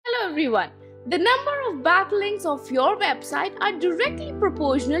everyone. The number of backlinks of your website are directly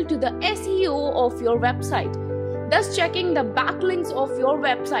proportional to the SEO of your website. Thus, checking the backlinks of your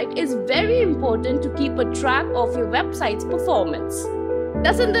website is very important to keep a track of your website's performance.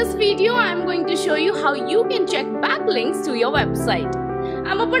 Thus, in this video, I am going to show you how you can check backlinks to your website.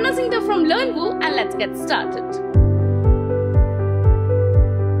 I'm Aparna Singh from LearnWoo, and let's get started.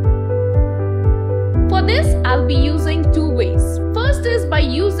 For this, I'll be using two ways. First is by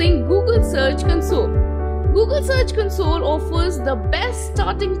using Google Search Console. Google Search Console offers the best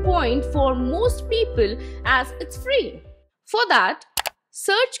starting point for most people as it's free. For that,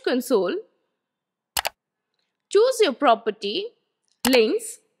 Search Console, choose your property,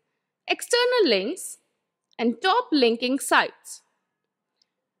 links, external links, and top linking sites.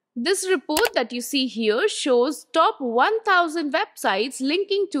 This report that you see here shows top 1000 websites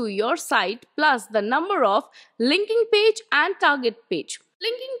linking to your site plus the number of linking page and target page.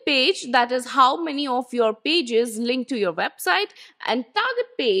 Linking page, that is how many of your pages link to your website, and target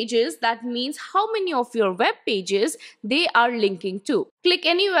pages, that means how many of your web pages they are linking to. Click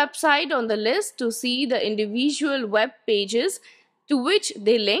any website on the list to see the individual web pages to which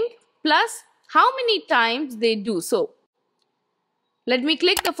they link plus how many times they do so. Let me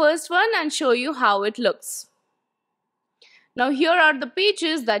click the first one and show you how it looks. Now here are the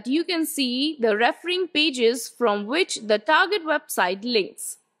pages that you can see the referring pages from which the target website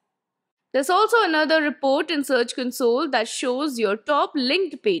links. There's also another report in Search Console that shows your top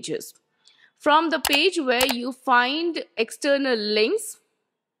linked pages. From the page where you find external links,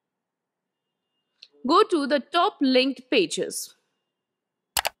 go to the top linked pages.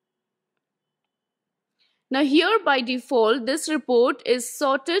 Now here by default, this report is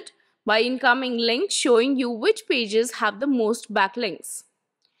sorted by incoming links showing you which pages have the most backlinks.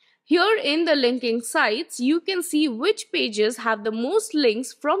 Here in the linking sites, you can see which pages have the most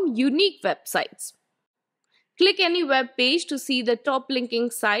links from unique websites. Click any web page to see the top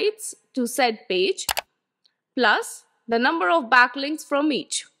linking sites to said page, plus the number of backlinks from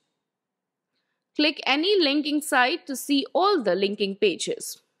each. Click any linking site to see all the linking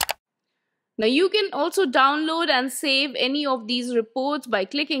pages. Now you can also download and save any of these reports by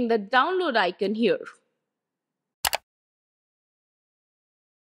clicking the download icon here.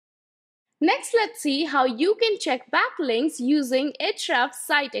 Next, let's see how you can check backlinks using Ahrefs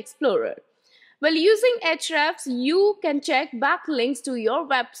Site Explorer. Well, using Ahrefs, you can check backlinks to your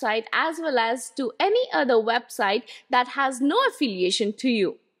website as well as to any other website that has no affiliation to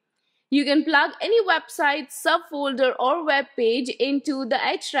you. You can plug any website, subfolder or web page into the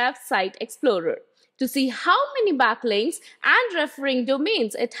Ahrefs Site Explorer to see how many backlinks and referring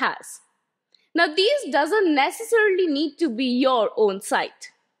domains it has. Now these doesn't necessarily need to be your own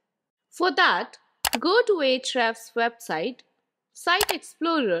site. For that, go to Ahrefs website, Site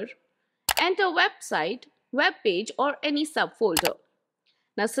Explorer, enter website, web page or any subfolder.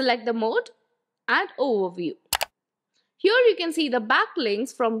 Now select the mode and overview. Here you can see the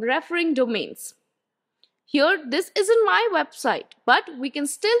backlinks from referring domains. Here this isn't my website, but we can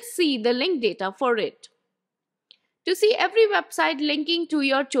still see the link data for it. To see every website linking to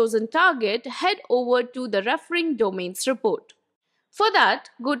your chosen target, head over to the referring domains report. For that,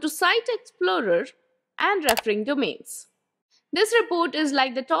 go to Site Explorer and referring domains. This report is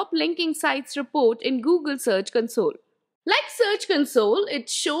like the top linking sites report in Google Search Console. Like Search Console, it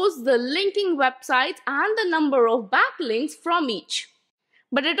shows the linking websites and the number of backlinks from each.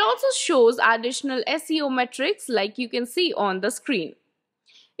 But it also shows additional SEO metrics like you can see on the screen.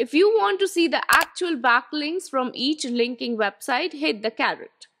 If you want to see the actual backlinks from each linking website, hit the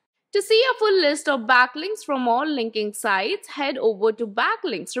caret. To see a full list of backlinks from all linking sites, head over to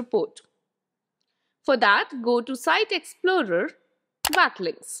Backlinks report. For that, go to Site Explorer,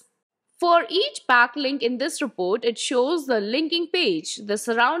 Backlinks. For each backlink in this report, it shows the linking page, the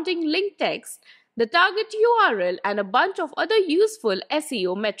surrounding link text, the target URL, and a bunch of other useful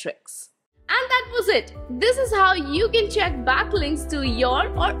SEO metrics. And that was it. This is how you can check backlinks to your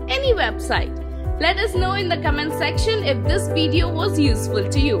or any website. Let us know in the comment section if this video was useful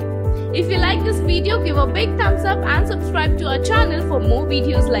to you. If you like this video, give a big thumbs up and subscribe to our channel for more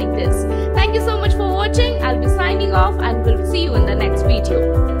videos like this. Thank you so much